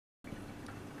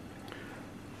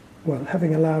well,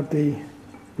 having allowed the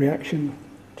reaction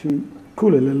to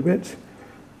cool a little bit,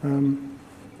 the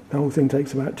whole thing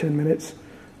takes about 10 minutes.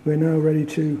 We're now ready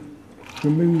to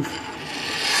remove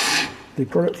the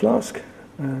product flask,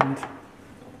 and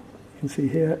you can see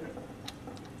here,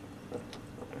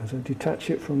 as I detach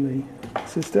it from the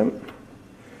system,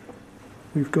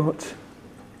 we've got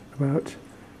about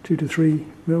 2 to 3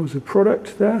 mils of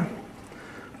product there.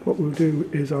 What we'll do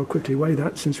is I'll quickly weigh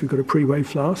that, since we've got a pre-weigh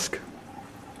flask.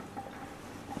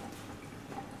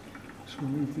 Just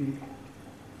remove the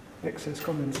excess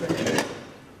condensation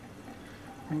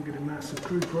and we'll get a mass of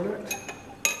crude product.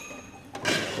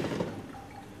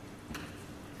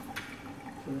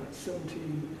 So that's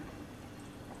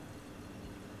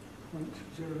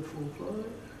 17.045.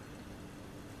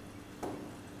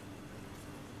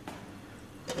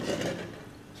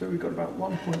 So we've got about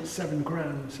 1.7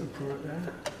 grams of product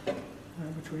there,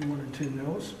 between 1 and 2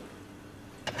 mils.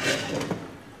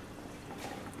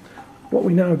 What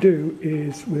we now do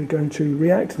is we're going to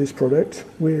react this product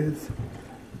with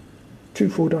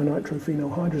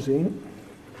 2,4-dinitrophenol hydrazine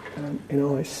in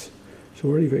ice. It's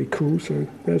already very cool, so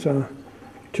there's our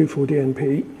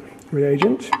 2,4-DNP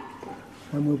reagent,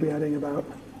 and we'll be adding about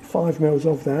 5 mils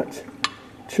of that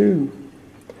to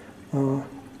our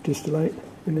distillate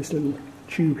in this little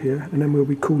tube here, and then we'll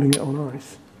be cooling it on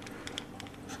ice.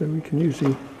 So we can use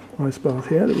the ice bath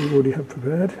here that we already have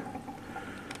prepared.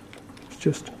 Let's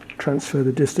just transfer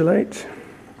the distillate.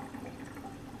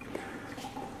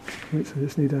 Right, so I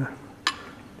just need to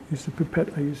use the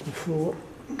pipette I used before.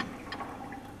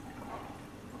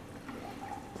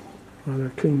 Rather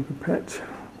clean pipette.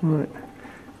 Right,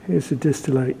 here's the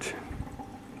distillate.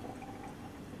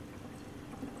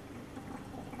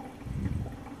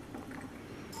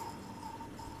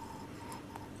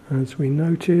 As we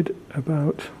noted,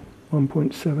 about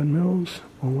 1.7 mils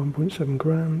or 1.7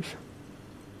 grams.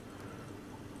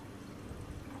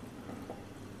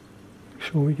 Make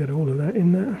sure we get all of that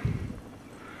in there.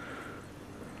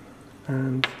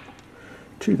 And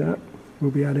to that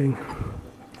we'll be adding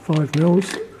 5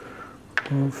 mils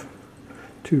of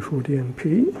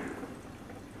 2,4-DNP.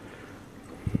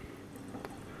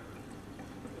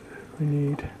 We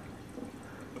need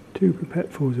 2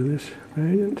 pipettefuls of this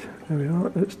reagent. There we are,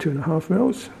 that's 2.5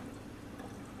 mils.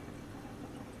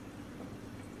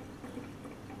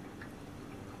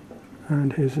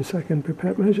 And here's the second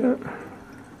pipette measure.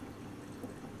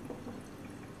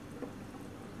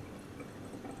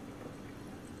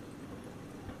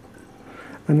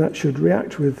 And that should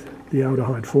react with the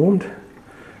aldehyde formed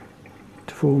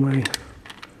to form a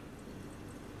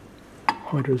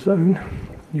hydrazone.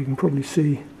 You can probably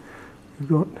see we've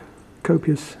got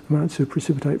copious amounts of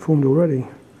precipitate formed already.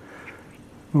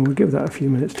 Well, we'll give that a few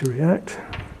minutes to react.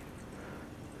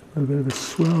 A little bit of a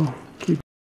swell